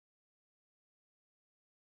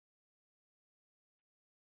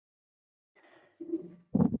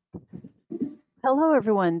Hello,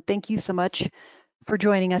 everyone. Thank you so much for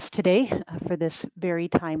joining us today for this very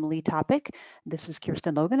timely topic. This is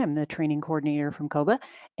Kirsten Logan. I'm the training coordinator from COVA,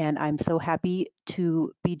 and I'm so happy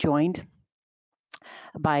to be joined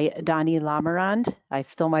by Donnie Lamarand. I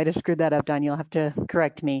still might have screwed that up, Donnie. You'll have to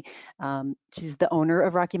correct me. She's the owner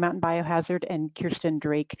of Rocky Mountain Biohazard, and Kirsten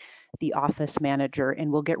Drake, the office manager,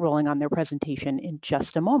 and we'll get rolling on their presentation in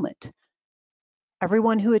just a moment.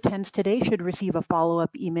 Everyone who attends today should receive a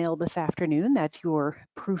follow-up email this afternoon. That's your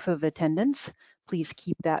proof of attendance. Please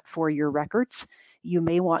keep that for your records. You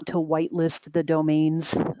may want to whitelist the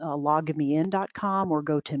domains logmein.com or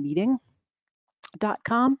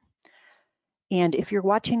gotomeeting.com. And if you're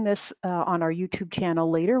watching this on our YouTube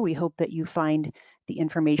channel later, we hope that you find the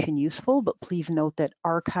information useful, but please note that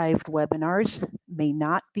archived webinars may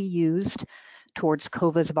not be used towards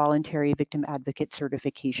COVA's voluntary victim advocate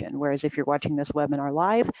certification. Whereas if you're watching this webinar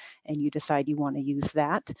live and you decide you want to use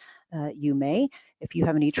that, you may. If you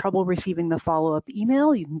have any trouble receiving the follow-up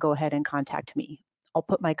email, you can go ahead and contact me. I'll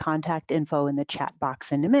put my contact info in the chat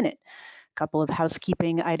box in a minute. A couple of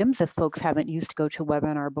housekeeping items if folks haven't used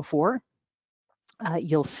GoToWebinar before.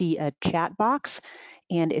 You'll see a chat box,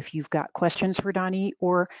 and if you've got questions for Donnie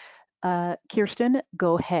or Kirsten,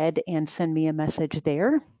 go ahead and send me a message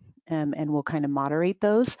there. And we'll kind of moderate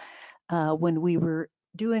those. When we were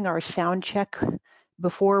doing our sound check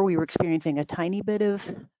before, we were experiencing a tiny bit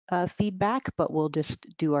of feedback, but we'll just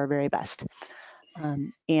do our very best.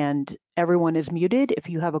 And everyone is muted. If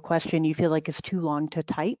you have a question you feel like is too long to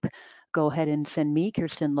type, go ahead and send me,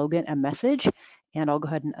 Kirsten Logan, a message, and I'll go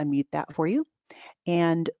ahead and unmute that for you.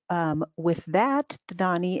 And with that,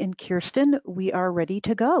 Donnie and Kirsten, we are ready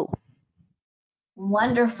to go.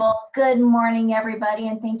 Wonderful. Good morning, everybody,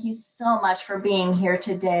 and thank you so much for being here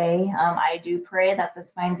today. I do pray that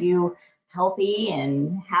this finds you healthy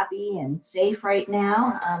and happy and safe right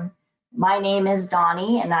now. My name is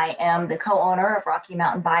Donnie, and I am the co-owner of Rocky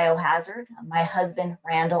Mountain Biohazard. My husband,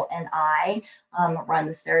 Randall, and I run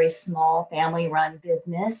this very small family-run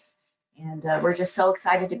business, and we're just so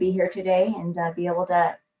excited to be here today and be able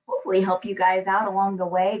to hopefully help you guys out along the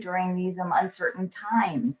way during these uncertain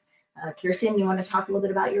times. Kirsten, you want to talk a little bit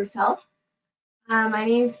about yourself? My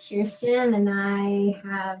name is Kirsten, and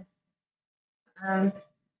I have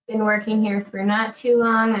been working here for not too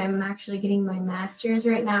long. I'm actually getting my master's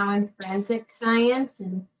right now in forensic science,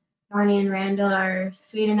 and Donnie and Randall are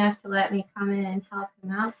sweet enough to let me come in and help them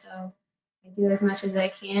out, so I do as much as I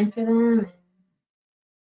can for them. And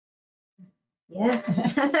yeah.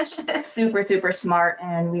 Super, super smart,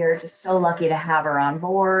 and we are just so lucky to have her on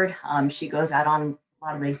board. She goes out on a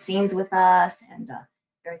lot of these scenes with us, and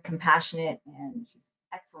very compassionate, and she's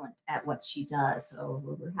excellent at what she does. So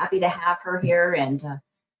we're happy to have her here, and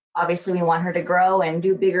obviously we want her to grow and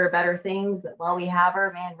do bigger, better things, but while we have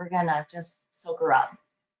her, man, we're gonna just soak her up.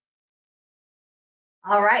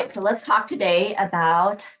 All right, so let's talk today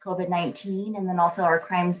about COVID-19 and then also our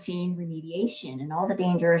crime scene remediation and all the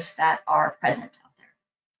dangers that are present out there.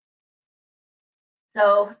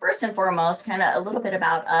 So first and foremost, kind of a little bit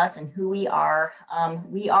about us and who we are.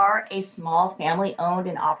 We are a small family-owned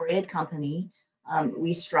and operated company.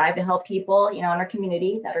 We strive to help people, in our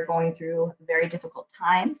community that are going through very difficult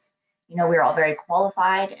times. We're all very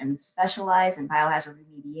qualified and specialized in biohazard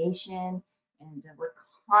remediation, and we're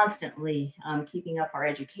constantly keeping up our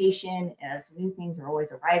education as new things are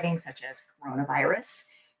always arriving, such as coronavirus.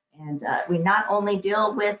 And we not only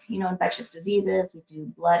deal with, infectious diseases, we do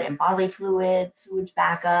blood and bodily fluids, sewage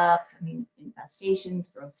backups,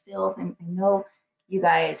 infestations, gross filth. And I know you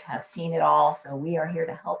guys have seen it all, so we are here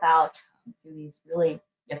to help out through these really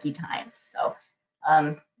yucky times. So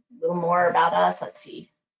a little more about us. Let's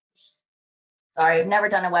see. Sorry, I've never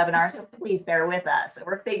done a webinar, so please bear with us. So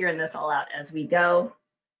we're figuring this all out as we go.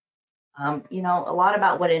 A lot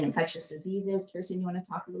about what an infectious disease is. Kirsten, you want to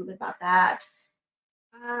talk a little bit about that?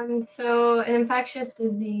 So an infectious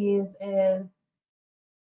disease is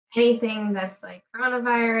anything that's like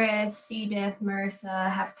coronavirus, C. diff,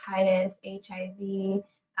 MRSA, hepatitis, HIV.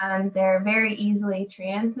 They're very easily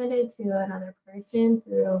transmitted to another person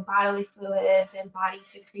through bodily fluids and body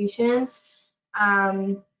secretions.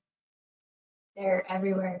 They're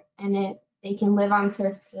everywhere, and they can live on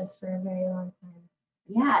surfaces for a very long time.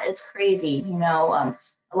 Yeah, it's crazy.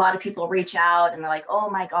 A lot of people reach out and they're like, oh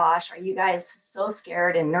my gosh, are you guys so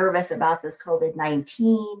scared and nervous about this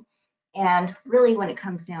COVID-19? And really, when it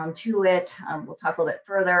comes down to it, we'll talk a little bit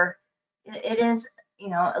further. It is,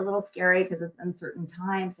 a little scary because it's uncertain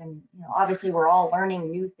times, and obviously we're all learning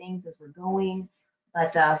new things as we're going.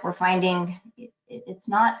 But we're finding it's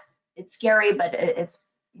scary, but it's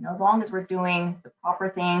You know, as long as we're doing the proper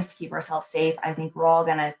things to keep ourselves safe, I think we're all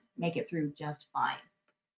gonna make it through just fine.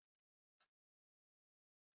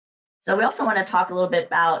 So we also want to talk a little bit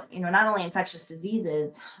about, you know, not only infectious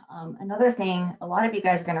diseases, another thing a lot of you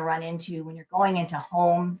guys are going to run into when you're going into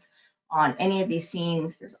homes on any of these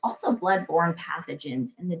scenes, there's also blood-borne pathogens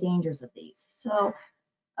and the dangers of these. So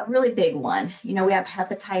a really big one, you know, we have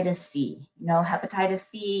hepatitis C, you know, hepatitis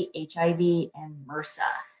B, HIV, and MRSA.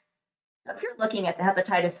 So if you're looking at the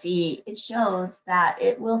hepatitis C, it shows that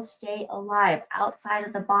it will stay alive outside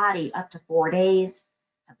of the body up to 4 days.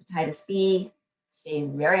 Hepatitis B stays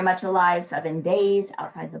very much alive 7 days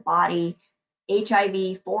outside the body.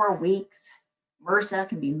 HIV, 4 weeks. MRSA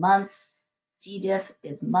can be months. C. diff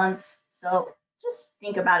is months. So just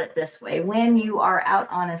think about it this way. When you are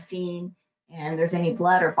out on a scene and there's any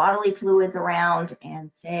blood or bodily fluids around,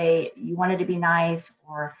 and say you wanted to be nice,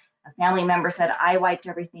 or a family member said, I wiped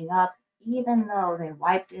everything up, even though they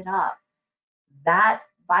wiped it up, that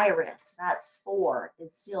virus, that spore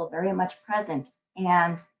is still very much present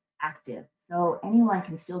and active. So anyone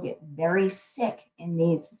can still get very sick in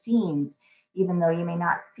these scenes, even though you may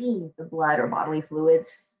not see the blood or bodily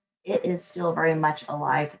fluids. It is still very much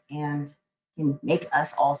alive and can make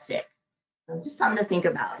us all sick. So just something to think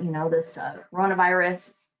about. You know, this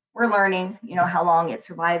coronavirus, we're learning, you know, how long it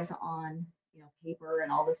survives on, you know, paper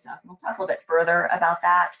and all this stuff. And we'll talk a little bit further about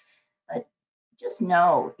that. But just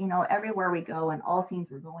know, you know, everywhere we go and all scenes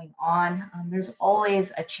we're going on, there's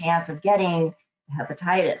always a chance of getting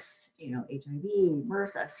hepatitis, you know, HIV,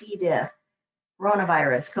 MRSA, C. diff,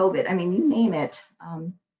 coronavirus, COVID. I mean, you name it,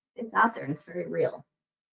 it's out there and it's very real.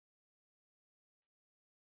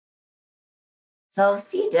 So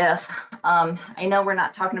C. diff, I know we're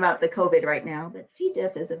not talking about the COVID right now, but C.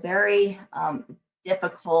 diff is a very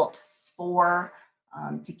difficult spore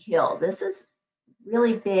to kill. This is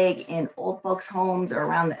really big in old folks' homes or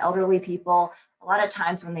around the elderly people. A lot of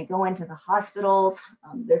times when they go into the hospitals,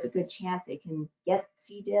 there's a good chance they can get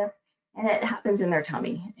C. diff, and it happens in their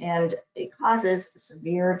tummy, and it causes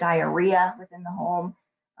severe diarrhea within the home.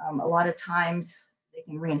 A lot of times they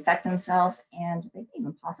can reinfect themselves, and they can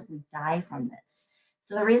even possibly die from this.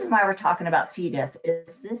 So the reason why we're talking about C. diff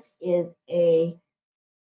is this is a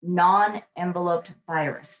non-enveloped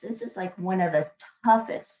virus. This is like one of the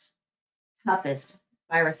toughest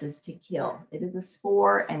viruses to kill. It is a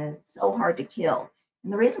spore and it's so hard to kill.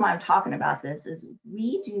 And the reason why I'm talking about this is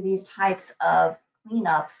we do these types of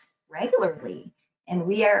cleanups regularly, and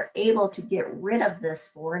we are able to get rid of this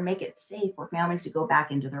spore and make it safe for families to go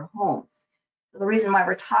back into their homes. So the reason why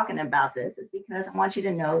we're talking about this is because I want you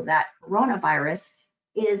to know that coronavirus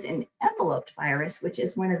is an enveloped virus, which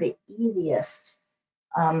is one of the easiest,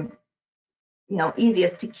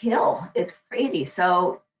 easiest to kill. It's crazy.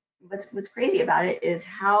 So what's crazy about it is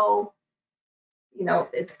how, you know,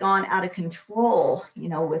 it's gone out of control, you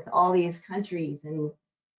know, with all these countries and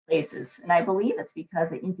places. And I believe it's because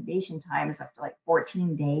the incubation time is up to like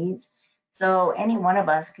 14 days. So any one of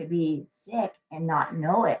us could be sick and not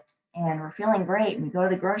know it. And we're feeling great. And we go to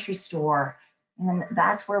the grocery store, and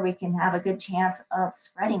that's where we can have a good chance of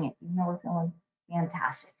spreading it, even though we're feeling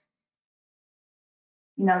fantastic.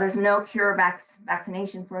 You know, there's no cure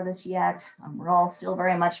vaccination for this yet. We're all still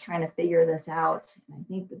very much trying to figure this out. And I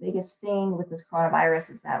think the biggest thing with this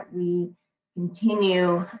coronavirus is that we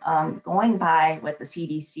continue going by what the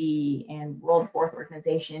CDC and World Health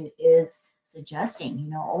Organization is suggesting, you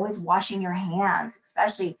know, always washing your hands,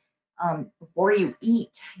 especially before you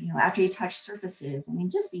eat, you know, after you touch surfaces. I mean,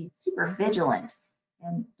 just be super vigilant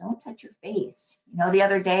and don't touch your face. You know, the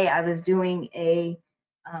other day I was doing a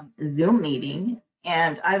Zoom meeting,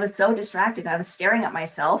 and I was so distracted. I was staring at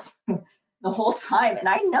myself the whole time, and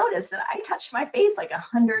I noticed that I touched my face like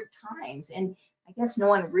 100 times. And I guess no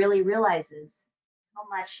one really realizes how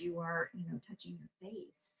much you are, you know, touching your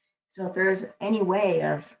face. So if there's any way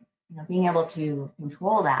of, you know, being able to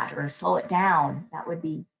control that or slow it down, that would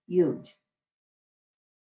be huge.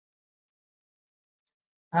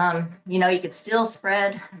 You know, you could still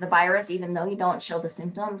spread the virus even though you don't show the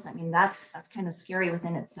symptoms. I mean, that's kind of scary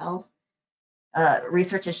within itself.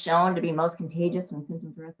 Research has shown to be most contagious when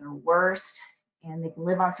symptoms are at their worst, and they can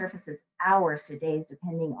live on surfaces hours to days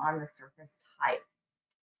depending on the surface type.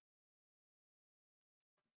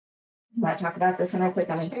 You want to talk about this one real quick?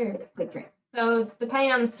 Sure. Quick drink. So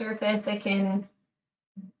depending on the surface, it can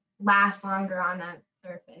last longer on that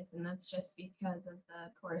surface, and that's just because of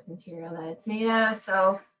the porous material that it's made of.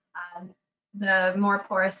 So the more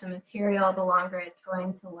porous the material, the longer it's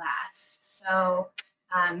going to last. So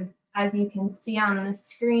as you can see on the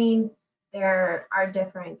screen, there are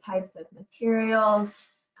different types of materials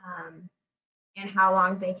and how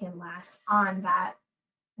long they can last on that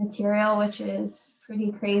material, which is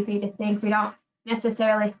pretty crazy to think. We don't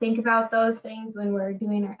necessarily think about those things when we're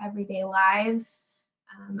doing our everyday lives.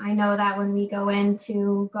 I know that when we go in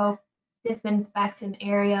to go disinfect an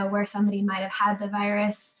area where somebody might have had the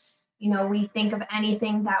virus, we think of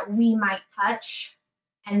anything that we might touch,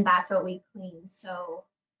 and that's what we clean. So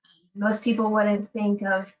most people wouldn't think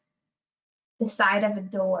of the side of a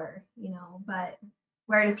door, but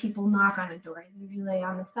where do people knock on a door? It's usually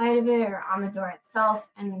on the side of it or on the door itself,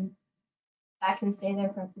 and that can stay there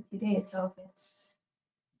for up to 2 days. So if it's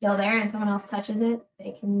still there and someone else touches it,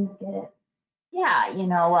 they can get it. Yeah,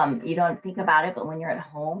 you don't think about it, but when you're at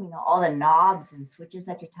home, all the knobs and switches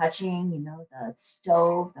that you're touching, the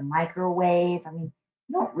stove, the microwave. I mean,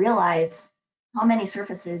 you don't realize how many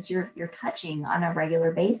surfaces you're touching on a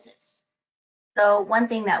regular basis. So one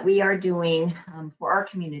thing that we are doing for our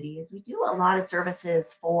community is we do a lot of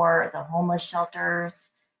services for the homeless shelters,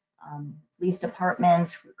 police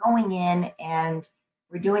departments. We're going in and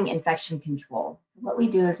we're doing infection control. What we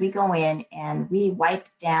do is we go in and we wipe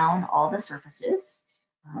down all the surfaces.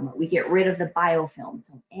 We get rid of the biofilm,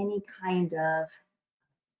 so any kind of,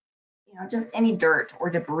 just any dirt or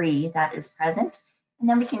debris that is present. And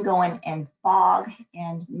then we can go in and fog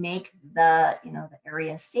and make the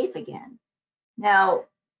area safe again. Now,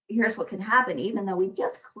 here's what can happen, even though we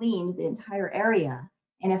just cleaned the entire area,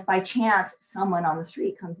 and if by chance someone on the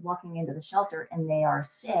street comes walking into the shelter and they are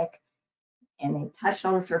sick and they've touched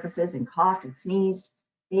all the surfaces and coughed and sneezed,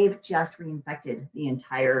 they've just reinfected the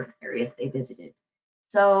entire area they visited.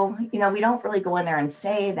 So, we don't really go in there and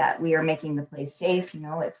say that we are making the place safe.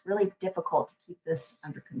 It's really difficult to keep this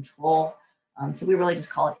under control. So we really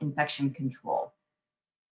just call it infection control.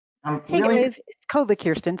 Hey guys, it's COVA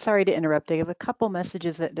Kirsten. Sorry to interrupt. I have a couple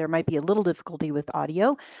messages that there might be a little difficulty with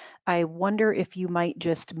audio. I wonder if you might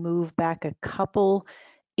just move back a couple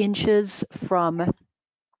inches from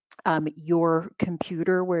your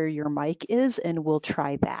computer where your mic is, and we'll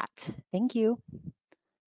try that. Thank you.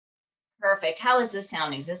 Perfect. How is this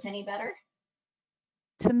sounding? Is this any better?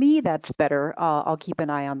 To me, that's better. I'll keep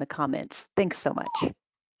an eye on the comments. Thanks so much.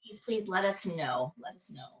 Please let us know. Let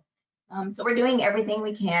us know. So we're doing everything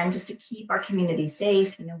we can just to keep our community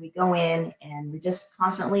safe. We go in and we're just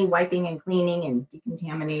constantly wiping and cleaning and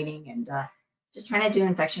decontaminating and just trying to do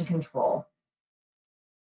infection control.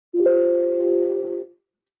 Sorry,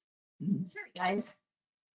 guys.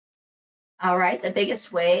 All right, the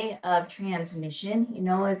biggest way of transmission,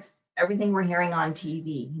 is everything we're hearing on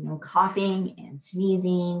TV, coughing and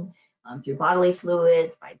sneezing through bodily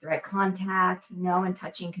fluids, by direct contact, and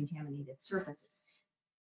touching contaminated surfaces.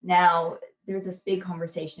 Now, there's this big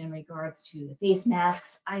conversation in regards to the face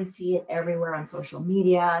masks. I see it everywhere on social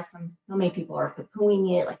media. So many people are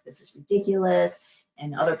poo-pooing it, like this is ridiculous.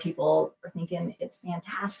 And other people are thinking it's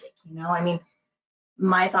fantastic. I mean,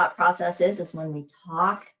 my thought process is when we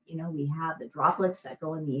talk, we have the droplets that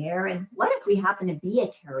go in the air. And what if we happen to be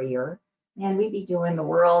a carrier? Man, we'd be doing the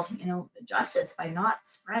world, justice by not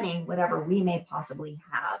spreading whatever we may possibly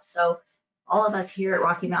have. So all of us here at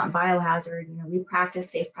Rocky Mountain Biohazard, we practice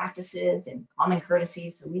safe practices and common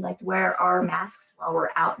courtesies. So we like to wear our masks while we're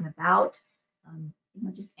out and about.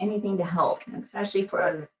 Just anything to help, especially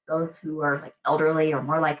for those who are like elderly or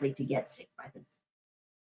more likely to get sick by this.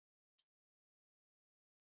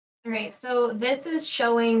 All right, so this is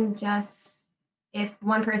showing just if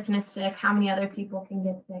one person is sick, how many other people can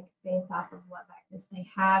get sick based off of what virus they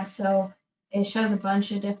have. So it shows a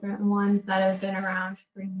bunch of different ones that have been around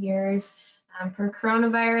for years. For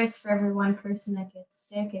coronavirus, for every one person that gets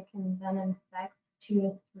sick, it can then infect 2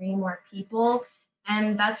 to 3 more people.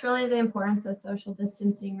 And that's really the importance of social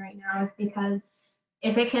distancing right now, is because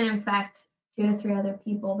if it can infect 2 to 3 other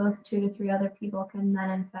people, those 2 to 3 other people can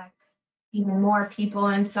then infect even more people,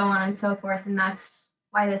 and so on and so forth. And that's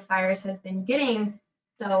why this virus has been getting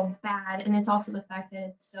so bad. And it's also the fact that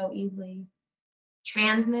it's so easily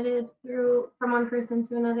transmitted from one person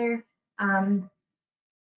to another.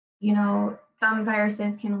 Some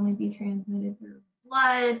viruses can only be transmitted through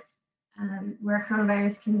blood, where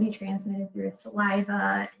coronavirus can be transmitted through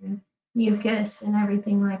saliva and mucus and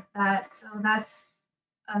everything like that. So that's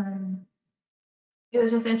it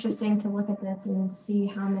was just interesting to look at this and see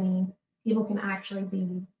how many people can actually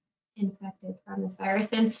be infected from this virus.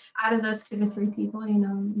 And out of those 2 to 3 people,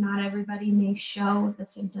 not everybody may show the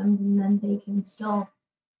symptoms, and then they can still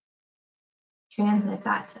transmit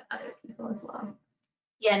that to other people as well.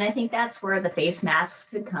 Yeah, and I think that's where the face masks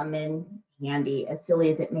could come in handy, as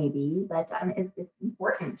silly as it may be, but it's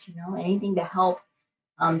important, anything to help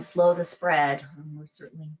slow the spread, we're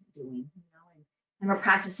certainly doing, and we're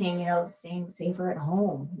practicing, staying safer at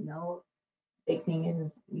home, big thing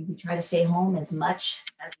is we We try to stay home as much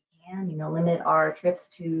as we can, limit our trips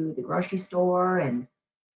to the grocery store. And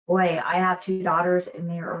boy, I have 2 daughters and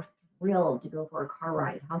they are thrilled to go for a car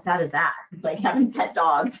ride. How sad is that? It's like having pet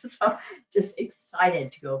dogs. So just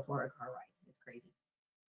excited to go for a car ride. It's crazy.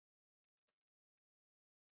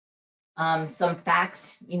 Some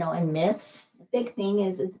facts, and myths. The big thing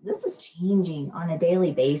is this is changing on a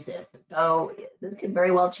daily basis. So this could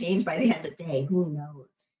very well change by the end of the day. Who knows?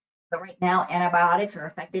 But right now, antibiotics are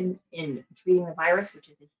effective in treating the virus, which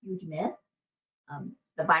is a huge myth.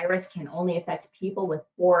 The virus can only affect people with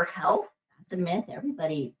poor health. That's a myth.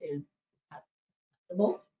 Everybody is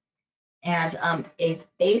susceptible. And a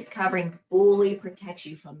face covering fully protects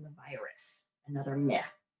you from the virus. Another myth.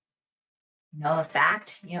 A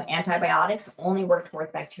fact, antibiotics only work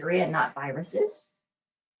towards bacteria, not viruses.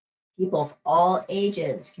 People of all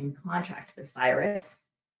ages can contract this virus.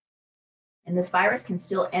 And this virus can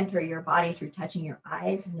still enter your body through touching your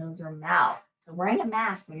eyes, nose, or mouth. So wearing a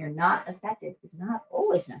mask when you're not affected is not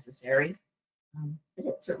always necessary, but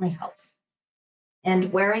it certainly helps.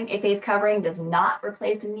 And wearing a face covering does not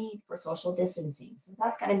replace the need for social distancing. So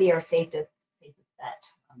that's going to be our safest bet.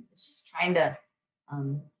 It's just trying to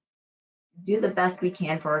do the best we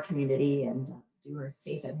can for our community and do our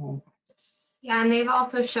safe at home practice. Yeah, and they've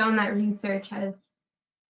also shown that research has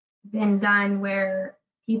been done where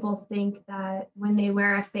people think that when they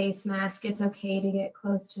wear a face mask, it's okay to get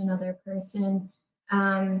close to another person.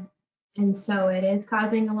 And so it is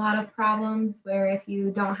causing a lot of problems where if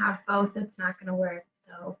you don't have both, it's not going to work.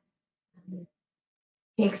 So it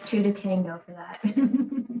takes 2 to tango for that.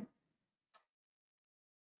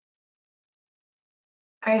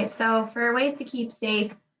 All right, so for ways to keep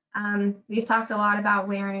safe, we've talked a lot about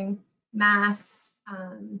wearing masks.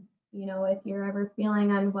 If you're ever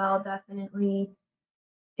feeling unwell, definitely,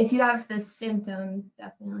 if you have the symptoms,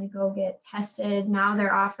 definitely go get tested. Now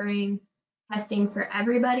they're offering testing for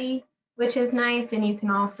everybody, which is nice. And you can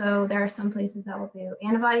also, there are some places that will do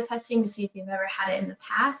antibody testing to see if you've ever had it in the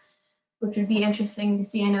past, which would be interesting to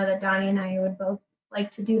see. I know that Donnie and I would both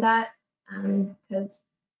like to do that because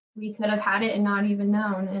we could have had it and not even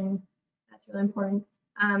known, and that's really important.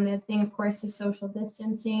 The other thing, of course, is social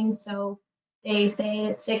distancing. So they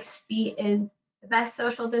say 6 feet is the best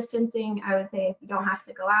social distancing. I would say if you don't have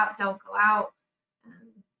to go out, don't go out.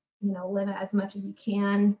 Live as much as you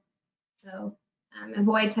can. So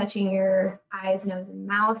avoid touching your eyes, nose, and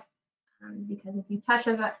mouth because if you touch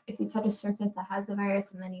a surface that has the virus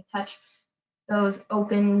and then you touch those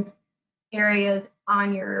open areas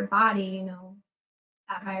on your body,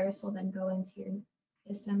 that virus will then go into your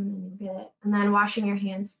system and then you'll get it. And then washing your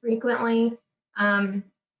hands frequently.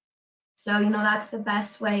 So that's the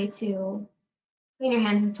best way to clean your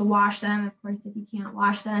hands is to wash them. Of course, if you can't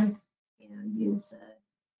wash them, use the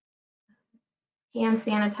hand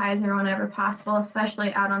sanitizer whenever possible,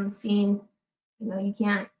 especially out on the scene. You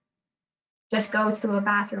can't just go to a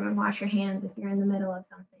bathroom and wash your hands if you're in the middle of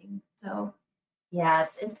something. So yeah,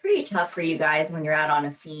 it's pretty tough for you guys when you're out on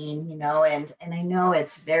a scene, and I know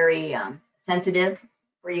it's very sensitive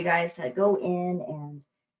for you guys to go in and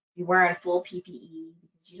be wearing full PPE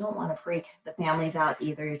because you don't want to freak the families out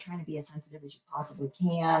either. You're trying to be as sensitive as you possibly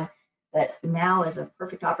can. But now is a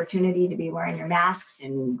perfect opportunity to be wearing your masks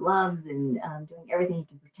and gloves and doing everything you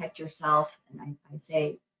can protect yourself. And I say,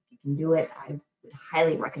 if you can do it, I would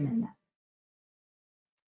highly recommend that.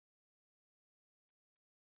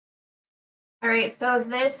 all right, so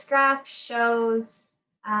this graph shows,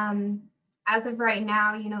 as of right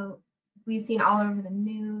now, we've seen all over the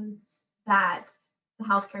news that the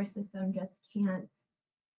healthcare system just can't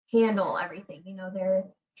handle everything. They're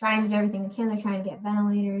trying to do everything they can. They're trying to get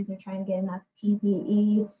ventilators. They're trying to get enough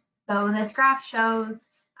PPE. So this graph shows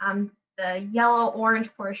the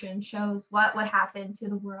yellow-orange portion shows what would happen to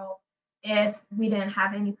the world if we didn't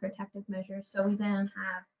have any protective measures. So we didn't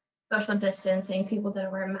have social distancing, people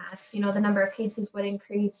didn't wear masks. The number of cases would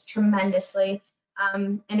increase tremendously,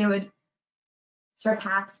 and it would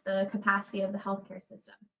surpass the capacity of the healthcare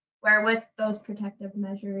system. Where with those protective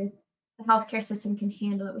measures, the healthcare system can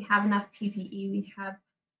handle it. We have enough PPE, we have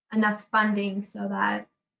enough funding so that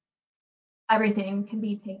everything can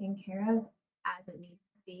be taken care of as it needs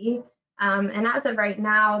to be. And as of right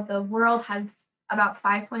now, the world has about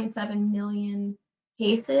 5.7 million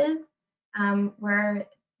cases, where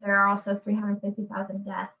there are also 350,000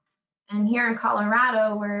 deaths. And here in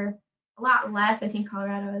Colorado, we're a lot less. I think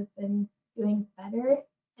Colorado has been doing better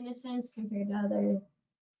in a sense compared to other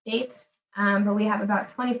states. But we have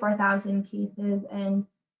about 24,000 cases and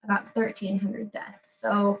about 1,300 deaths.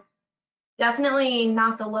 So definitely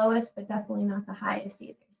not the lowest, but definitely not the highest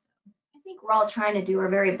either. So I think we're all trying to do our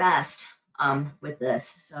very best. with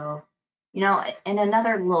this. So, and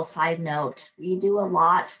another little side note, we do a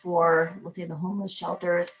lot for, we'll say, the homeless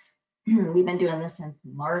shelters. We've been doing this since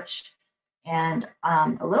March. And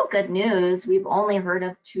a little good news, we've only heard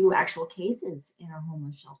of 2 actual cases in our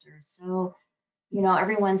homeless shelters. So,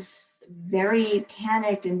 everyone's very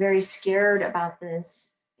panicked and very scared about this.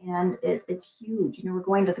 And it's huge. We're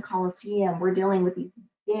going to the Coliseum, we're dealing with these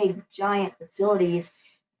big, giant facilities.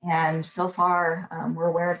 And so far, we're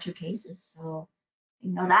aware of 2 cases. So,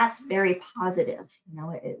 that's very positive.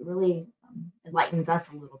 It really enlightens us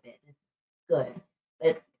a little bit. It's good.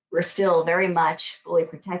 But we're still very much fully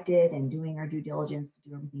protected and doing our due diligence to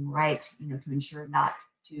do everything right, to ensure not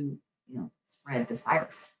to, spread this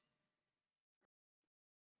virus.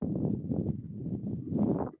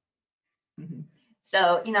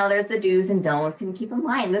 So, there's the do's and don'ts, and keep in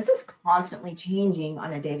mind, this is constantly changing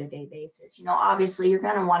on a day-to-day basis. Obviously, you're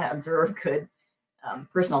going to want to observe good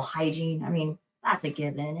personal hygiene. I mean, that's a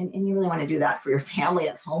given, and you really want to do that for your family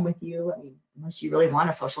that's home with you. I mean, unless you really want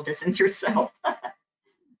to social distance yourself.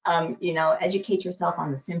 Educate yourself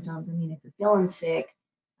on the symptoms. I mean, if you're feeling sick,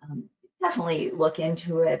 definitely look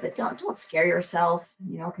into it, but don't scare yourself,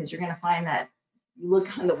 because you're going to find that you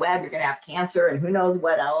look on the web, you're going to have cancer and who knows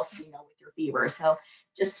what else, with your fever. So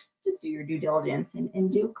just do your due diligence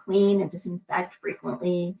and do clean and disinfect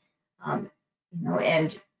frequently, and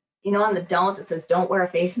on the don'ts, it says don't wear a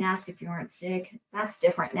face mask if you aren't sick. That's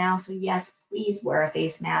different now. So yes, please wear a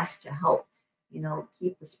face mask to help,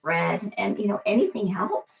 keep the spread, and anything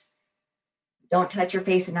helps. Don't touch your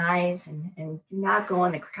face and eyes, and do not go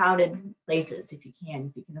in the crowded places if you can.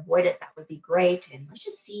 If you can avoid it, that would be great. And let's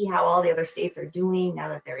just see how all the other states are doing now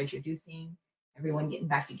that they're introducing everyone getting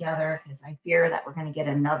back together, because I fear that we're going to get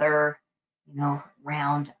another,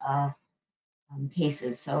 round of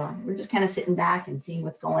cases. So we're just kind of sitting back and seeing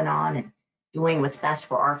what's going on and doing what's best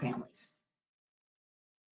for our families.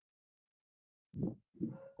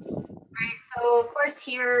 Right. So of course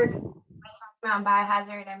here around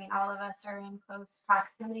biohazard, I mean, all of us are in close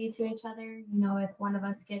proximity to each other. If one of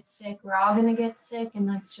us gets sick, we're all going to get sick, and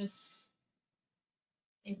that's just,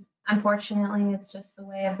 unfortunately, it's just the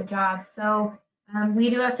way of the job. So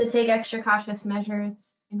we do have to take extra cautious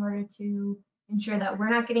measures in order to ensure that we're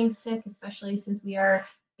not getting sick, especially since we are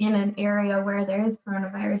in an area where there is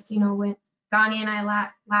coronavirus. When Donnie and I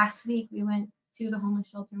last week, we went to the homeless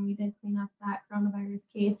shelter and we did clean up that coronavirus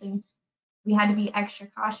case, and we had to be extra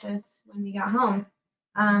cautious when we got home.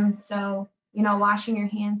 So, washing your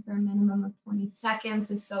hands for a minimum of 20 seconds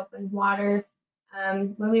with soap and water.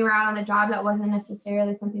 When we were out on the job, that wasn't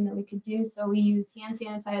necessarily something that we could do. So we used hand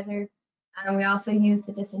sanitizer. We also used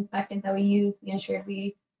the disinfectant that we used. We ensured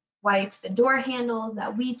we wiped the door handles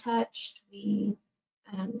that we touched. We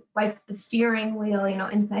wiped the steering wheel,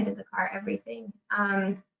 inside of the car, everything.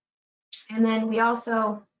 And then we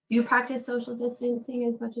also do practice social distancing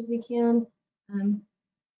as much as we can.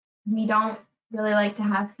 We don't really like to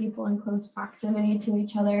have people in close proximity to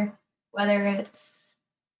each other, whether it's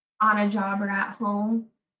on a job or at home.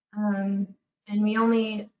 And we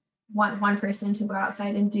only want one person to go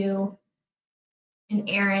outside and do an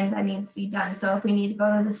errand that needs to be done. So if we need to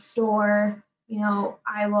go to the store,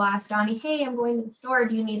 I will ask Donnie, hey, I'm going to the store.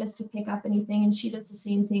 Do you need us to pick up anything? And she does the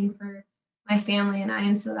same thing for my family and I.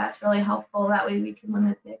 And so that's really helpful. That way we can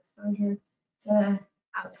limit the exposure to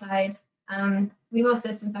outside. We both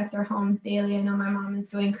disinfect our homes daily. I know my mom is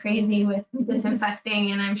going crazy with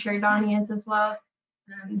disinfecting, and I'm sure Donnie is as well.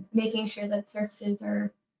 Making sure that surfaces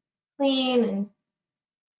are clean,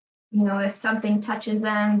 and if something touches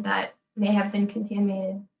them that may have been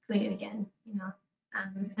contaminated, clean it again.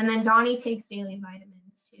 And then Donnie takes daily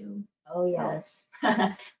vitamins too. Oh yes,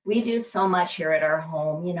 we do so much here at our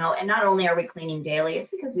home, and not only are we cleaning daily, it's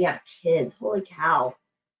because we have kids. Holy cow,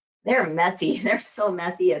 they're messy. They're so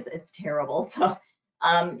messy, it's terrible. So,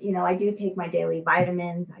 I do take my daily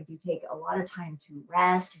vitamins. I do take a lot of time to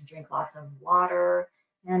rest and drink lots of water.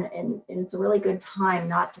 And it's a really good time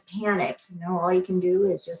not to panic. All you can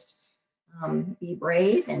do is just be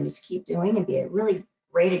brave and just keep doing and be a really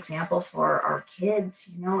great example for our kids.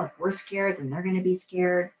 If we're scared, then they're going to be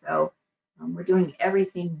scared. So we're doing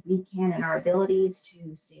everything we can in our abilities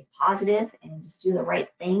to stay positive and just do the right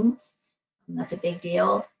things. That's a big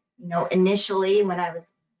deal. Initially, when I was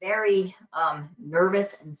very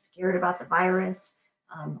nervous and scared about the virus,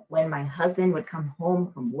 when my husband would come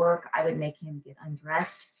home from work, I would make him get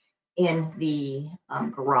undressed in the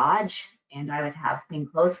garage, and I would have clean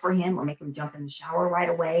clothes for him or make him jump in the shower right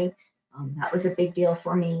away. That was a big deal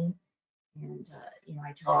for me. And,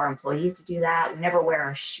 I tell our employees to do that. We never wear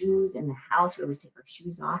our shoes in the house. We always take our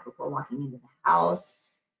shoes off before walking into the house.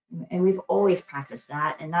 And we've always practiced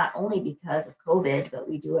that, and not only because of COVID, but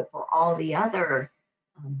we do it for all the other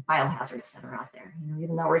biohazards that are out there.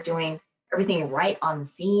 Even though we're doing everything right on the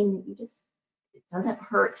scene, it doesn't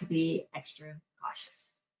hurt to be extra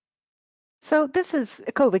cautious. So this is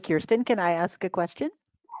COVA, Kirsten. Can I ask a question?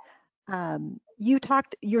 You're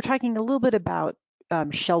talking a little bit about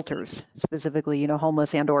shelters, specifically,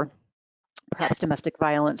 homeless and or perhaps domestic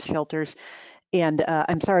violence shelters. And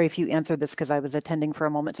I'm sorry if you answered this because I was attending for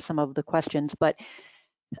a moment to some of the questions, but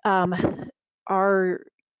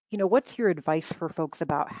what's your advice for folks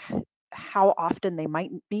about how often they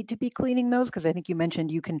might need to be cleaning those? Because I think you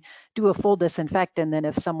mentioned you can do a full disinfect, and then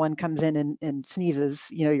if someone comes in and sneezes,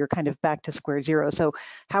 you're kind of back to square zero. So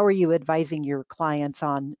how are you advising your clients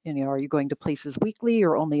on, are you going to places weekly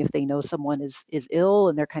or only if they know someone is ill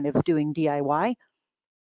and they're kind of doing DIY?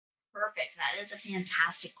 Perfect. That is a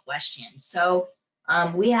fantastic question. So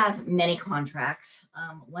we have many contracts,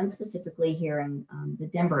 one specifically here in the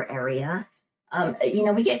Denver area.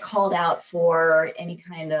 We get called out for any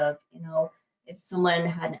kind of, if someone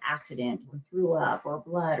had an accident or threw up or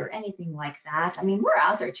blood or anything like that. I mean, we're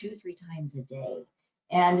out there 2-3 times a day.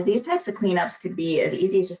 And these types of cleanups could be as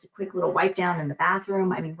easy as just a quick little wipe down in the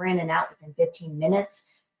bathroom. I mean, we're in and out within 15 minutes.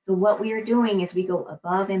 So what we are doing is we go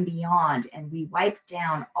above and beyond, and we wipe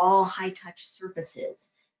down all high touch surfaces.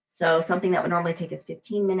 So something that would normally take us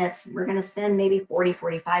 15 minutes, we're going to spend maybe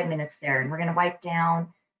 40-45 minutes there, and we're going to wipe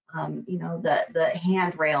down the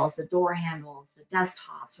handrails, the door handles, the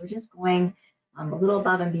desktops. We're just going a little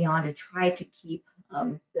above and beyond to try to keep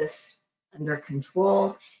this under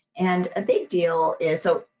control. And a big deal is,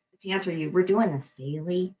 so to answer you, we're doing this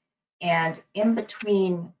daily. And in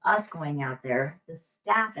between us going out there, the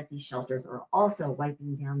staff at these shelters are also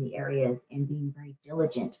wiping down the areas and being very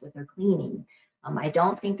diligent with their cleaning. I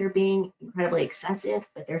don't think they're being incredibly excessive,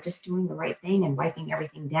 but they're just doing the right thing and wiping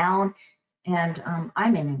everything down. And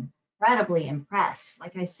I'm incredibly impressed.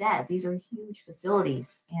 Like I said, these are huge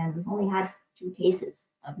facilities, and we've only had 2 cases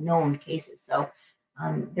of known cases. So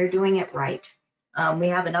they're doing it right. We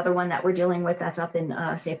have another one that we're dealing with that's up in,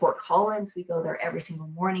 say, Fort Collins. We go there every single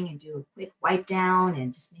morning and do a quick wipe down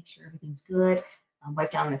and just make sure everything's good.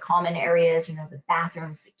 Wipe down the common areas, the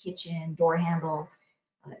bathrooms, the kitchen, door handles.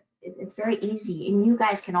 It's very easy, and you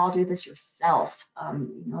guys can all do this yourself.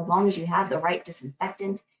 As long as you have the right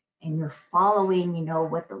disinfectant and you're following,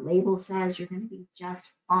 what the label says, you're going to be just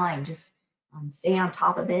fine. Just stay on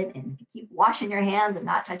top of it and keep washing your hands and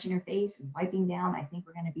not touching your face and wiping down. I think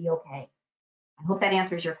we're going to be okay. I hope that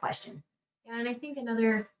answers your question. Yeah, and I think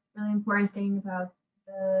another really important thing about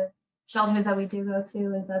the shelters that we do go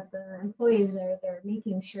to is that the employees there, they're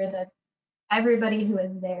making sure that everybody who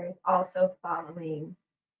is there is also following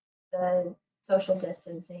the social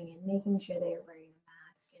distancing and making sure they are wearing a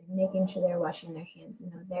mask and making sure they're washing their hands.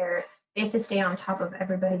 They have to stay on top of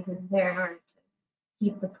everybody who's there in order to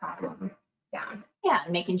keep the problem down. Yeah,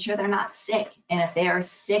 making sure they're not sick. And if they are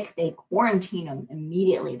sick, they quarantine them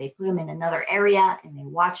immediately. They put them in another area and they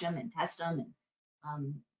watch them and test them.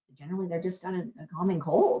 And generally, they're just got a common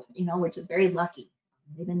cold, which is very lucky.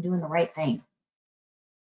 They've been doing the right thing.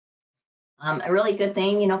 A really good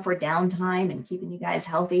thing, for downtime and keeping you guys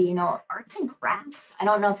healthy, arts and crafts. I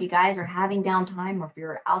don't know if you guys are having downtime or if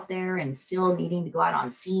you're out there and still needing to go out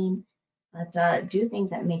on scene, but do things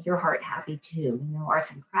that make your heart happy too. Arts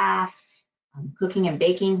and crafts, cooking and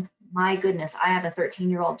baking. My goodness, I have a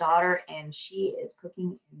 13-year-old daughter and she is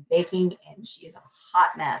cooking and baking and she is a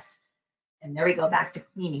hot mess. And there we go, back to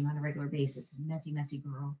cleaning on a regular basis. Messy, messy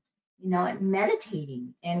girl. And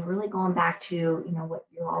meditating and really going back to, what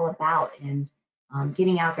you're all about and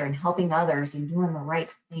getting out there and helping others and doing the right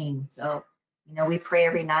thing. So, we pray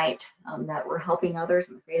every night that we're helping others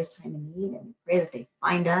in the greatest time of need, and pray that they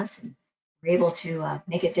find us and we're able to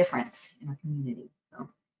make a difference in our community.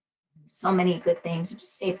 So many good things.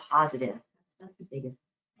 Just stay positive. That's the biggest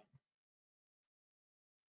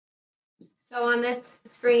thing. So on this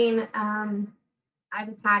screen, I've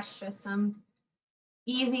attached just some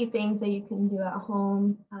easy things that you can do at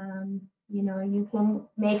home. You can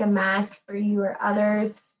make a mask for you or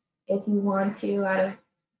others if you want to.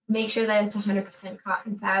 Make sure that it's 100%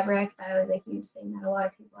 cotton fabric. That was a huge thing that a lot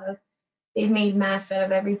of people have. They've made masks out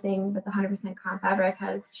of everything, but the 100% cotton fabric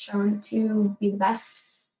has shown to be the best.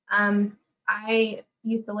 I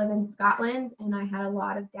used to live in Scotland, and I had a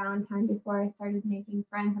lot of downtime before I started making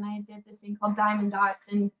friends, and I did this thing called diamond dots,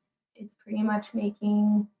 and it's pretty much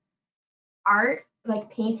making art,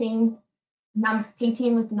 like painting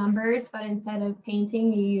with numbers, but instead of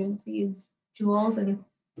painting, you use these jewels, and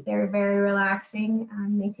they're very relaxing.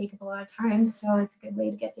 They take up a lot of time, so it's a good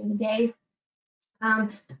way to get through the day.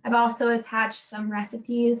 I've also attached some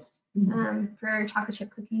recipes for chocolate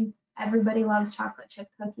chip cookies. Everybody loves chocolate chip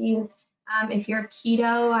cookies. If you're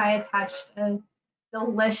keto, I attached a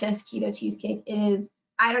delicious keto cheesecake.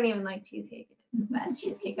 I don't even like cheesecake. It's the best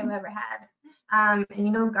cheesecake I've ever had.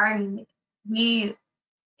 And gardening,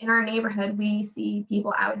 in our neighborhood, we see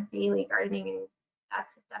people out daily gardening, and that's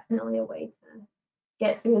definitely a way to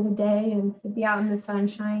get through the day and to be out in the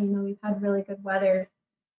sunshine. We've had really good weather.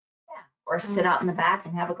 Yeah. Or sit out in the back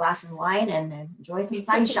and have a glass of wine and enjoy some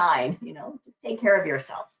sunshine. Just take care of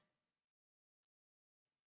yourself.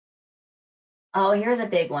 Oh, here's a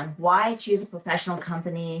big one. Why choose a professional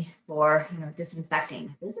company for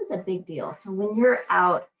disinfecting? This is a big deal. So when you're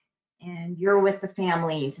out and you're with the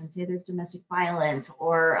families, and say there's domestic violence,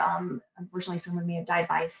 or unfortunately someone may have died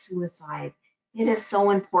by suicide, it is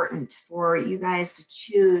so important for you guys to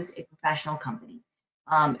choose a professional company.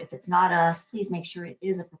 If it's not us, please make sure it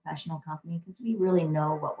is a professional company, because we really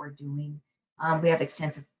know what we're doing. We have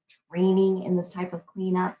extensive training in this type of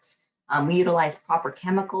cleanups. We utilize proper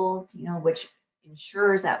chemicals, which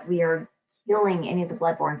ensures that we are killing any of the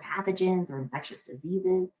bloodborne pathogens or infectious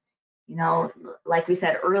diseases. Like we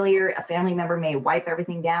said earlier, a family member may wipe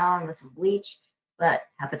everything down with some bleach, but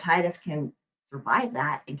hepatitis can survive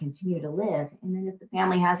that and continue to live. And then if the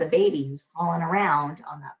family has a baby who's crawling around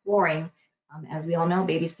on that flooring, as we all know,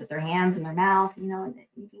 babies put their hands in their mouth, you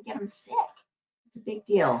can get them sick. It's a big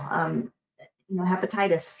deal.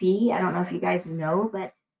 Hepatitis C, I don't know if you guys know,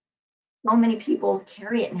 but so many people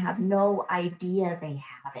carry it and have no idea they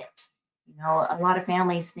have it. A lot of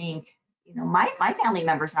families think, my family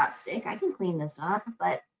member's not sick, I can clean this up,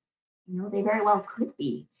 but they very well could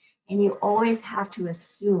be. And you always have to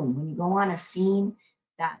assume when you go on a scene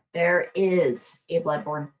that there is a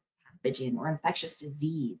bloodborne pathogen or infectious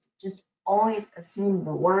disease. Just always assume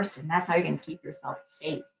the worst, and that's how you're going to keep yourself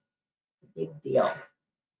safe. It's a big deal.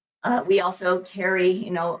 We also carry,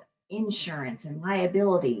 insurance and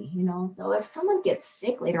liability, so if someone gets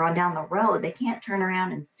sick later on down the road, they can't turn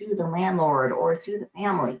around and sue the landlord or sue the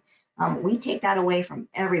family. We take that away from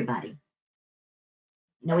everybody.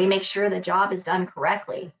 We make sure the job is done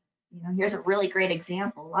correctly. Here's a really great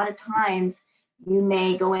example. A lot of times you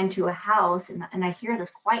may go into a house, and I hear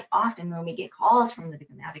this quite often when we get calls from the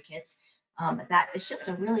victim advocates, that it's just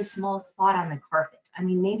a really small spot on the carpet. I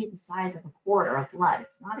mean, maybe the size of a quarter of blood.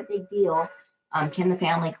 It's not a big deal. Can the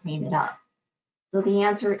family clean it up? So the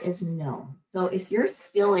answer is no. So if you're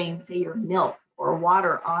spilling, say, your milk or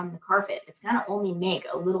water on the carpet, it's going to only make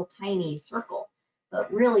a little tiny circle.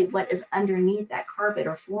 But really what is underneath that carpet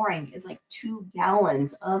or flooring is like 2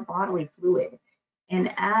 gallons of bodily fluid.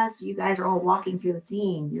 And as you guys are all walking through the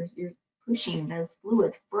scene, you're pushing those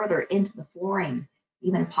fluids further into the flooring,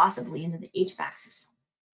 even possibly into the HVAC system.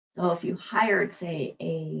 So if you hired, say,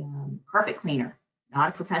 a carpet cleaner, not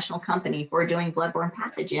a professional company for doing bloodborne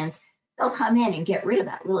pathogens, they'll come in and get rid of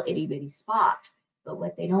that little itty bitty spot. But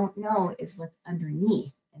what they don't know is what's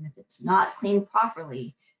underneath. And if it's not cleaned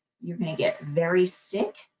properly, you're going to get very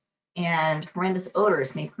sick, and horrendous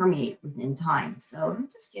odors may permeate within time. So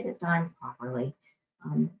just get it done properly.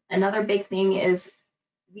 Another big thing is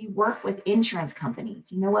we work with insurance companies.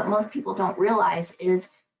 What most people don't realize is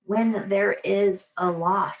when there is a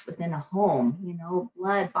loss within a home,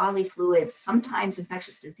 blood, bodily fluids, sometimes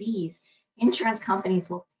infectious disease, insurance companies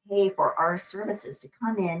will pay for our services to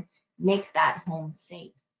come in, make that home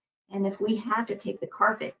safe. And if we have to take the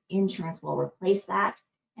carpet, insurance will replace that,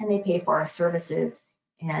 and they pay for our services.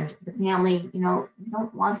 And the family, we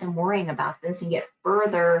don't want them worrying about this and get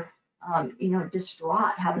further,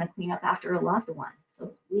 distraught having to clean up after a loved one.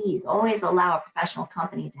 So please always allow a professional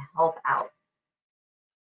company to help out.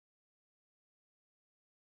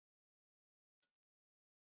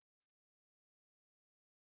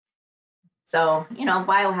 So,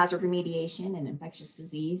 biohazard remediation and infectious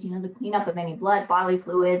disease, the cleanup of any blood, bodily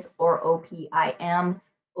fluids, or OPIM.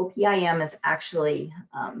 OPIM is actually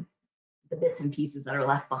the bits and pieces that are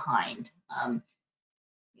left behind.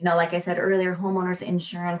 Like I said earlier, homeowners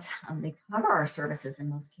insurance, they cover our services in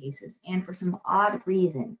most cases. And for some odd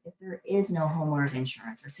reason, if there is no homeowners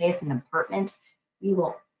insurance, or say it's an apartment, we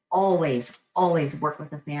will always, always work with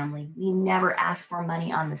the family. We never ask for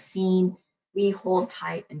money on the scene. We hold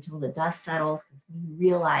tight until the dust settles, because we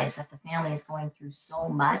realize that the family is going through so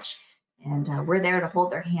much, and we're there to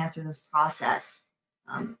hold their hand through this process.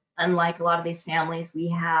 Unlike a lot of these families, we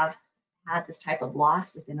have had this type of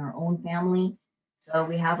loss within our own family. So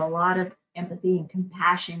we have a lot of empathy and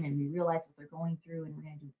compassion, and we realize what they're going through, and we're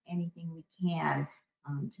going to do anything we can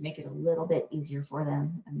to make it a little bit easier for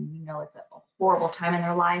them. I mean, it's a horrible time in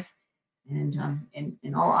their life, And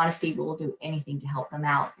in all honesty, we'll do anything to help them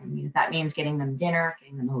out. I mean, if that means getting them dinner,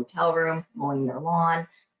 getting them a hotel room, mowing their lawn,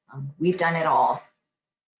 we've done it all.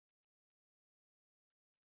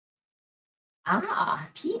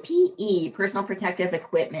 PPE, personal protective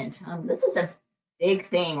equipment. This is a big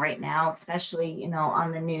thing right now, especially, you know,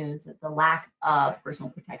 on the news, that the lack of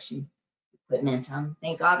personal protection equipment.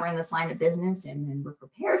 Thank God we're in this line of business and we're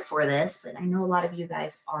prepared for this, but I know a lot of you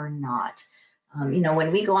guys are not. You know,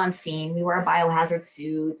 when we go on scene, we wear a biohazard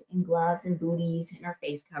suit and gloves and booties and our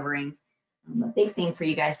face coverings. A big thing for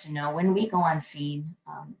you guys to know, when we go on scene,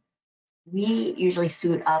 we usually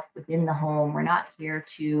suit up within the home. We're not here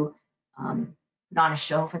to put on a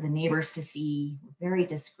show for the neighbors to see. We're very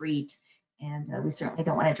discreet, and we certainly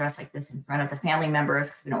don't want to dress like this in front of the family members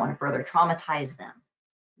because we don't want to further traumatize them.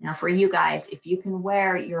 Now, for you guys, if you can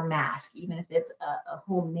wear your mask, even if it's a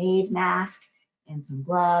homemade mask and some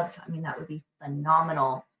gloves, I mean, that would be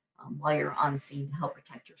phenomenal while you're on scene to help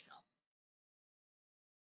protect yourself.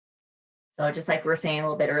 So just like we were saying a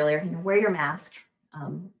little bit earlier, you know, wear your mask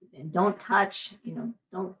and don't touch, you know,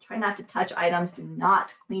 don't try not to touch items. Do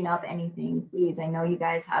not clean up anything, please. I know you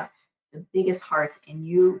guys have the biggest hearts and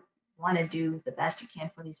you want to do the best you can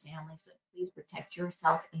for these families, but please protect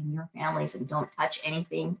yourself and your families and don't touch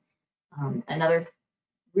anything. Another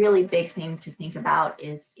really big thing to think about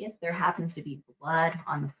is if there happens to be blood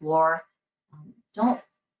on the floor, don't,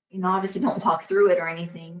 you know, obviously don't walk through it or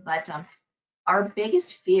anything, but our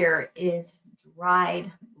biggest fear is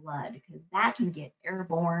dried blood because that can get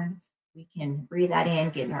airborne. We can breathe that in,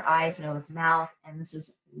 get in our eyes, nose, mouth, and this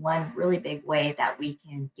is one really big way that we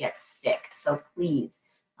can get sick. So please,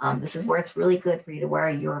 this is where it's really good for you to wear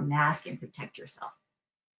your mask and protect yourself.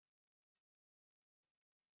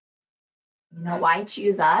 You know, why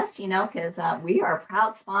choose us? You know, because we are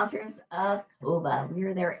proud sponsors of COVA. We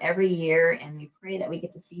are there every year, and we pray that we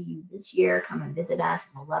get to see you this year. Come and visit us,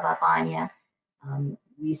 and we'll love up on you.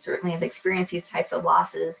 We certainly have experienced these types of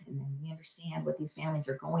losses, and we understand what these families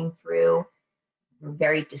are going through. We're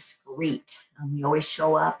very discreet. We always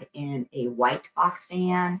show up in a white box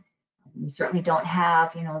van. We certainly don't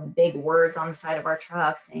have, you know, the big words on the side of our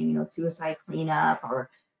truck saying, you know, suicide cleanup, or,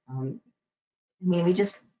 I mean, we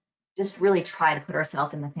just really try to put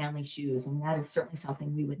ourselves in the family shoes, and that is certainly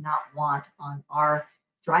something we would not want on our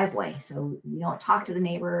driveway. So we don't talk to the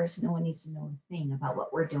neighbors. No one needs to know a thing about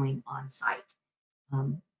what we're doing on site.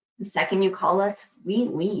 The second you call us, we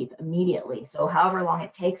leave immediately. So however long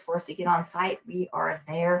it takes for us to get on site, we are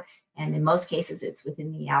there. And in most cases, it's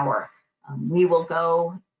within the hour. We will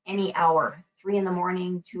go any hour, 3 in the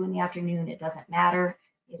morning, 2 in the afternoon, it doesn't matter.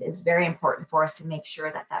 It is very important for us to make sure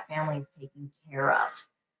that that family is taken care of.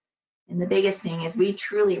 And the biggest thing is we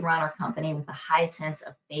truly run our company with a high sense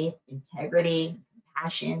of faith, integrity,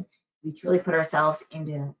 compassion. We truly put ourselves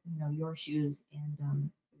into, you know, your shoes, and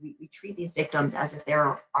we treat these victims as if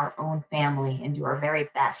they're our own family and do our very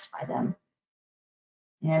best by them.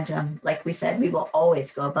 And like we said, we will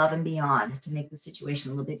always go above and beyond to make the situation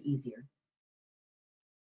a little bit easier.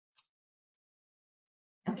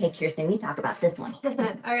 Okay, Kirsten, you talk about this one.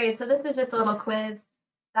 All right, so this is just a little quiz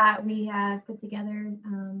that we have put together.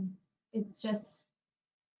 It's just,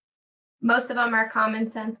 most of them are common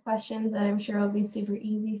sense questions that I'm sure will be super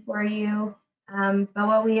easy for you. But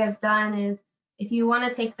what we have done is, if you want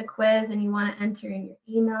to take the quiz and you want to enter in your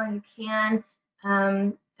email, you can.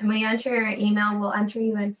 And when you enter your email, we'll enter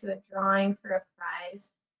you into a drawing for a prize.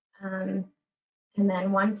 And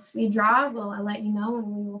then once we draw, we'll let you know, and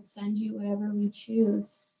we will send you whatever we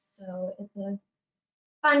choose. So it's a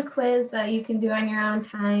fun quiz that you can do on your own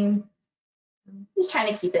time. Just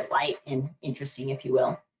trying to keep it light and interesting, if you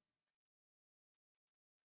will.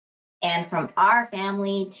 And from our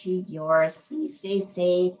family to yours, please stay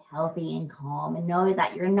safe, healthy, and calm, and know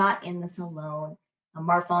that you're not in this alone.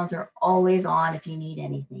 Our phones are always on if you need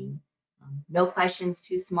anything. No questions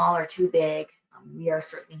too small or too big. We are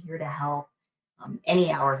certainly here to help.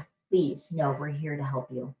 Any hour, please know we're here to help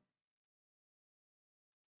you.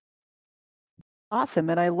 Awesome,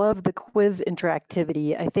 and I love the quiz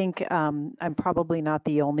interactivity. I think I'm probably not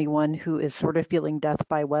the only one who is sort of feeling death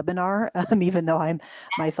by webinar, even though I'm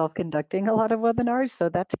myself conducting a lot of webinars, so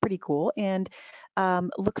that's pretty cool. And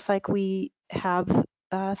looks like we have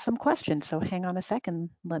some questions, so hang on a second,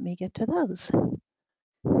 let me get to those.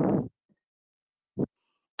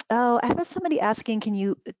 Oh, I have somebody asking,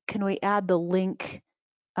 can we add the link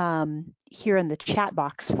here in the chat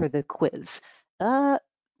box for the quiz?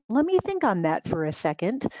 Let me think on that for a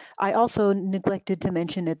second. I also neglected to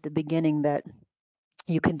mention at the beginning that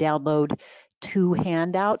you can download 2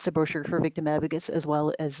 handouts, a brochure for victim advocates, as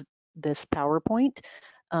well as this PowerPoint.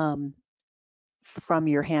 from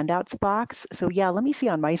your handouts box. So yeah, let me see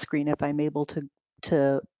on my screen if I'm able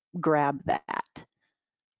to grab that.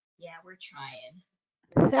 Yeah, we're trying.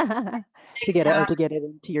 to get it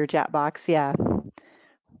into your chat box. Yeah,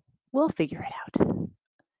 we'll figure it out.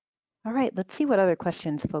 All right, let's see what other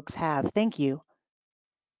questions folks have. Thank you.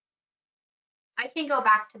 I can go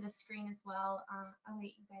back to the screen as well. I'll let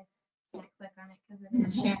you guys can't click on it because it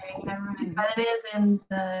is sharing. But it is in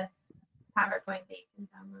the PowerPoint that you can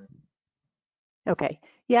download. Okay,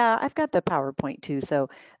 yeah, I've got the PowerPoint too. So,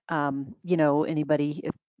 you know,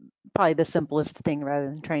 probably the simplest thing rather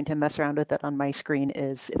than trying to mess around with it on my screen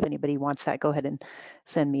is if anybody wants that, go ahead and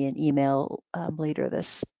send me an email a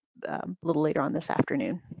little later on this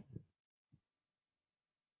afternoon.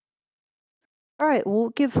 All right, we'll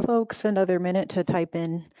give folks another minute to type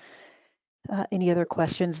in any other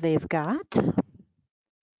questions they've got. Perfect.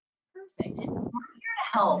 And we're here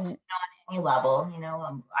to help on any level. You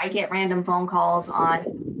know, I get random phone calls on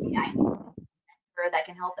that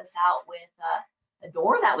can help us out with a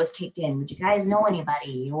door that was kicked in. Would you guys know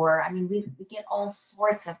anybody? Or, I mean, we get all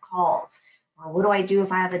sorts of calls. Or what do I do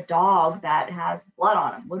if I have a dog that has blood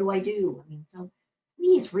on him? What do I do? I mean, so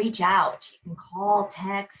please reach out. You can call,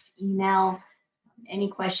 text, email, any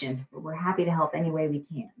question. We're happy to help any way we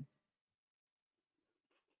can.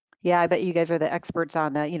 Yeah, I bet you guys are the experts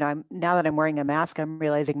on that. You know, now that I'm wearing a mask, I'm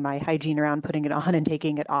realizing my hygiene around putting it on and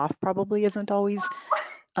taking it off probably isn't always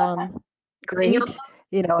great,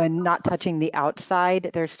 you know, and not touching the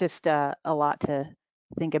outside. There's just a lot to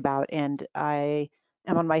think about. And I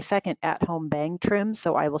am on my second at-home bang trim,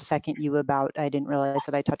 so I will second you about, I didn't realize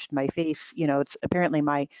that I touched my face. You know, it's apparently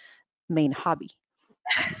my main hobby.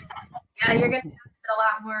 Yeah, you're going to notice it a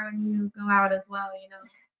lot more when you go out as well, you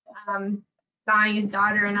know. Donnie's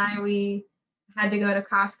daughter and I, we had to go to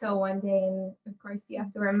Costco one day, and of course you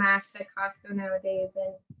have to wear masks at Costco nowadays.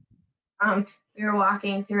 And we were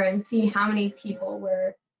walking through and see how many people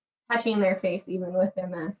were touching their face even with their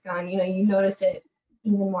mask on. You know, you notice it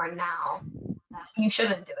even more now. You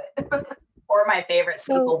shouldn't do it. Or my favorite,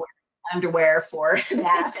 people wear underwear for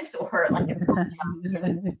masks or like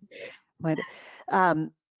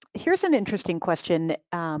here's an interesting question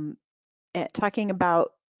talking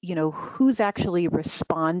about, you know, who's actually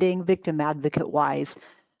responding victim advocate wise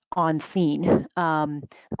on scene. The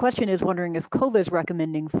question is wondering if COVA is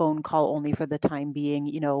recommending phone call only for the time being.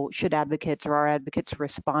 You know, should advocates or are advocates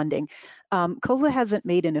responding? COVA hasn't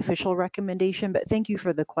made an official recommendation, but thank you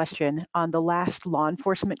for the question. On the last law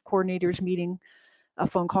enforcement coordinators meeting, a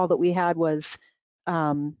phone call that we had was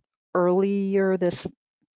earlier this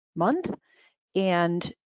month,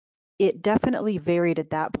 and it definitely varied at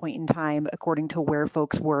that point in time according to where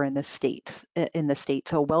folks were in the state.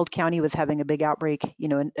 So Weld County was having a big outbreak, you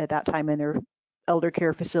know, at that time in their elder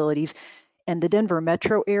care facilities, and the Denver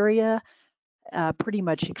metro area, pretty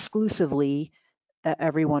much exclusively,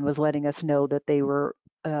 everyone was letting us know that they were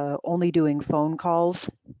only doing phone calls,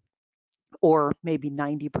 or maybe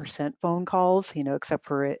 90% phone calls, you know, except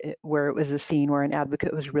for where it was a scene where an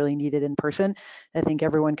advocate was really needed in person. I think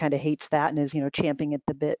everyone kind of hates that and is, you know, champing at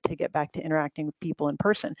the bit to get back to interacting with people in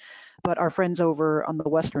person. But our friends over on the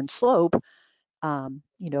Western Slope, you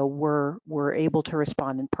know, were able to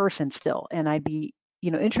respond in person still. And I'd be, you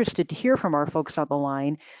know, interested to hear from our folks on the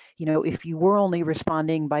line, you know, if you were only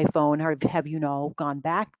responding by phone, or have you now gone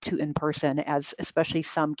back to in person, as especially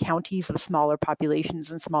some counties of smaller populations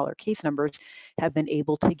and smaller case numbers have been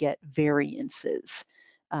able to get variances.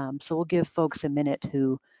 So we'll give folks a minute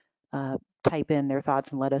to type in their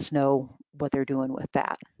thoughts and let us know what they're doing with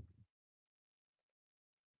that.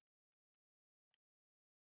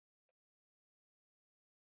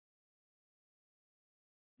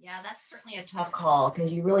 Yeah, that's certainly a tough call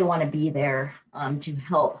because you really want to be there to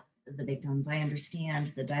help the victims. I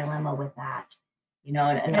understand the dilemma with that. You know,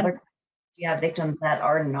 another, you have victims that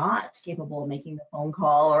are not capable of making the phone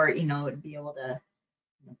call or, you know, be able to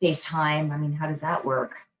FaceTime. I mean, how does that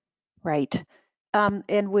work? Right.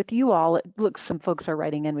 And with you all, it looks some folks are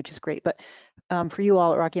writing in, which is great. But for you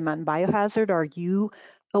all at Rocky Mountain Biohazard, are you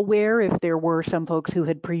aware if there were some folks who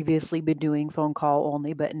had previously been doing phone call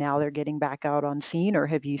only, but now they're getting back out on scene, or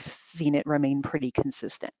have you seen it remain pretty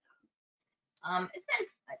consistent? It's been,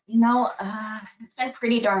 you know, it's been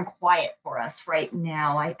pretty darn quiet for us right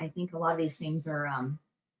now. I think a lot of these things are,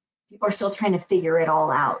 people are still trying to figure it all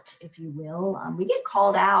out, if you will. We get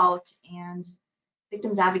called out and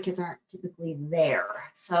victims advocates aren't typically there.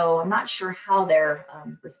 So I'm not sure how they're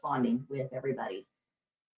responding with everybody.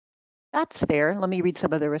 That's fair. Let me read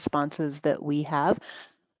some of the responses that we have.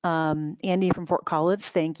 Andy from Fort Collins,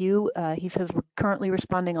 thank you. He says we're currently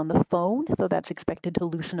responding on the phone, though that's expected to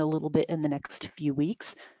loosen a little bit in the next few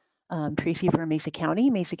weeks. Tracy from Mesa County.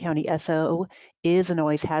 Mesa County SO is and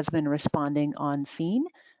always has been responding on scene.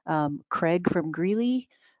 Craig from Greeley.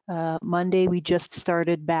 Monday, we just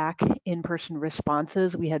started back in-person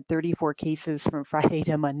responses. We had 34 cases from Friday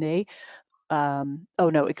to Monday. Oh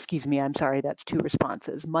no, excuse me, I'm sorry, that's 2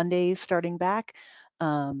 responses. Monday starting back.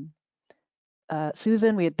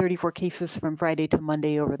 Susan, we had 34 cases from Friday to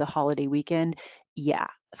Monday over the holiday weekend. Yeah,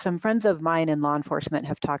 some friends of mine in law enforcement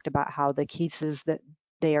have talked about how the cases that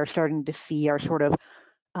they are starting to see are sort of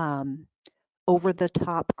over the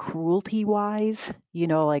top cruelty wise, you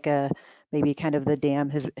know, like maybe kind of the dam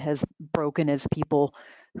has broken as people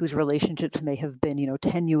whose relationships may have been, you know,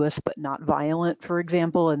 tenuous but not violent, for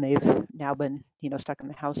example, and they've now been, you know, stuck in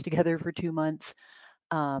the house together for 2 months.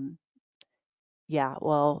 Yeah,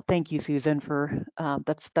 well, thank you, Susan, for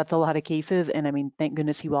that's a lot of cases, and I mean, thank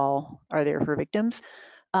goodness you all are there for victims.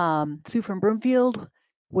 Sue from Broomfield,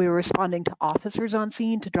 we were responding to officers on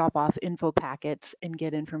scene to drop off info packets and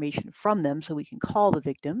get information from them so we can call the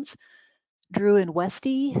victims. Drew and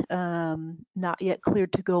Westy, not yet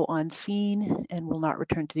cleared to go on scene and will not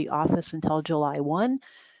return to the office until July 1.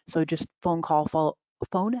 So just phone call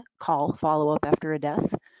follow-up after a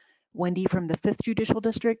death. Wendy from the 5th Judicial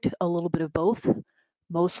District, a little bit of both,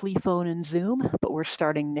 mostly phone and Zoom, but we're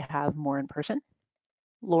starting to have more in person.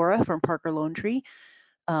 Laura from Parker Lone Tree,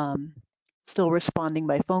 still responding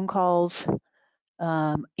by phone calls.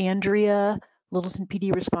 Andrea, Littleton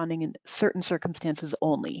PD responding in certain circumstances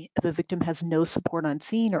only. If a victim has no support on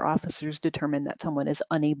scene or officers determine that someone is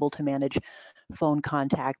unable to manage phone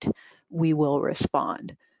contact, we will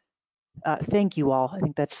respond. Thank you all. I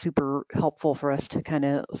think that's super helpful for us to kind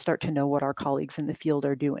of start to know what our colleagues in the field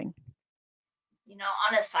are doing. You know,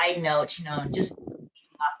 on a side note, you know, just off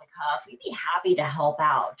the cuff, we'd be happy to help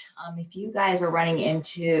out. If you guys are running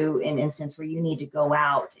into an instance where you need to go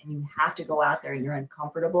out and you have to go out there and you're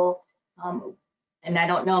uncomfortable, and I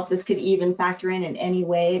don't know if this could even factor in any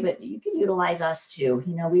way, but you can utilize us too.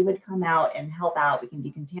 You know, we would come out and help out. We can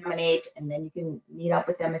decontaminate, and then you can meet up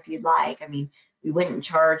with them if you'd like. I mean, we wouldn't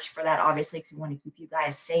charge for that, obviously, because we want to keep you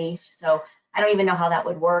guys safe. So I don't even know how that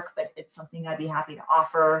would work, but it's something I'd be happy to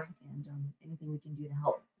offer, and anything we can do to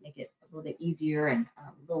help make it a little bit easier and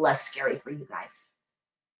a little less scary for you guys.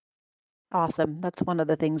 Awesome. That's one of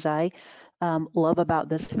the things I love about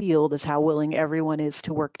this field is how willing everyone is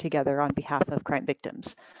to work together on behalf of crime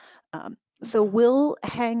victims. So we'll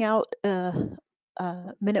hang out a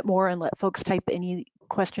minute more and let folks type any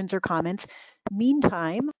questions or comments.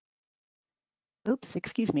 Meantime,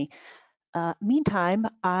 meantime,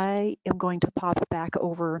 I am going to pop back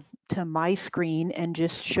over to my screen and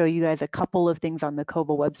just show you guys a couple of things on the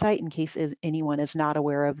COVA website in case anyone is not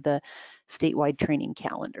aware of the statewide training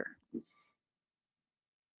calendar.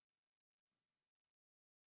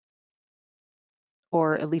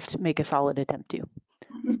 Or at least make a solid attempt to.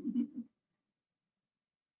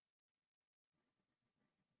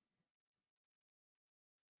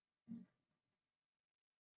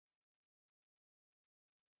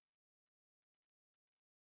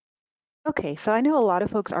 Okay, so I know a lot of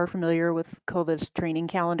folks are familiar with COVA's training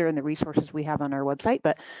calendar and the resources we have on our website,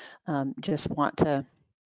 but just want to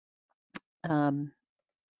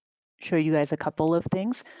show you guys a couple of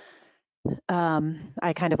things.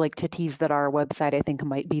 I kind of like to tease that our website, I think,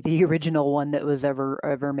 might be the original one that was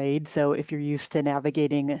ever made. So if you're used to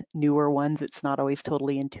navigating newer ones, it's not always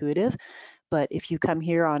totally intuitive. But if you come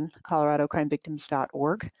here on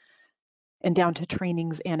coloradocrimevictims.org and down to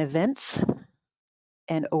trainings and events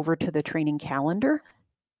and over to the training calendar,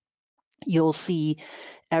 you'll see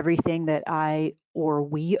everything that I or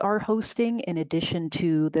we are hosting in addition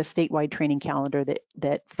to the statewide training calendar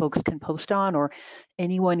that folks can post on, or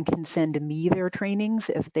anyone can send me their trainings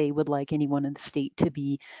if they would like anyone in the state to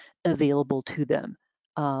be available to them.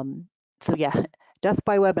 So yeah, death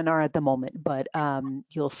by webinar at the moment, but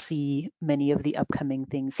you'll see many of the upcoming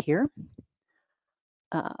things here.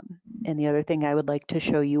 And the other thing I would like to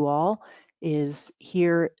show you all is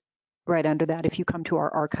here right under that, if you come to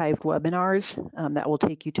our archived webinars, that will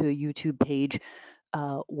take you to a YouTube page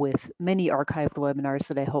with many archived webinars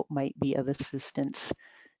that I hope might be of assistance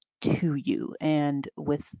to you. And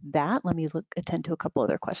with that, let me attend to a couple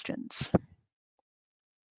other questions.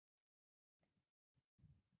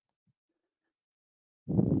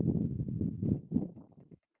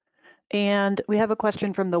 And we have a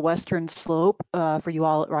question from the Western Slope for you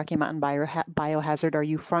all at Rocky Mountain Biohazard. Are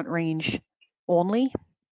you Front Range only?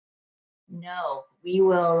 No, we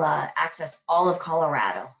will access all of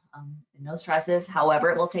Colorado. No stresses. However,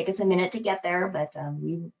 it will take us a minute to get there, but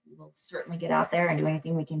we will certainly get out there and do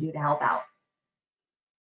anything we can do to help out.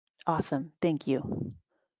 Awesome. Thank you.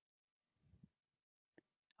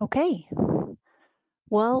 Okay.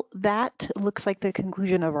 Well, that looks like the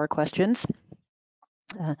conclusion of our questions.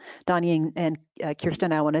 Donnie and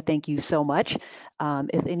Kirsten, I want to thank you so much.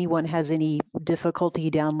 If anyone has any difficulty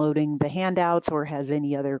downloading the handouts or has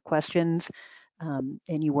any other questions, and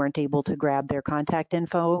you weren't able to grab their contact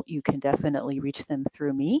info, you can definitely reach them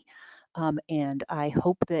through me. And I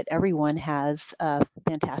hope that everyone has a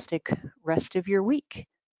fantastic rest of your week.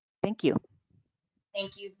 Thank you.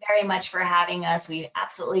 Thank you very much for having us. We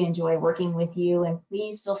absolutely enjoy working with you, and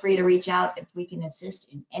please feel free to reach out if we can assist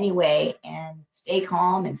in any way, and stay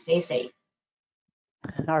calm and stay safe.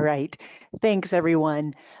 All right. Thanks,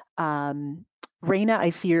 everyone. Raina,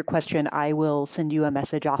 I see your question. I will send you a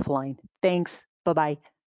message offline. Thanks. Bye-bye.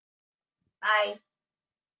 Bye.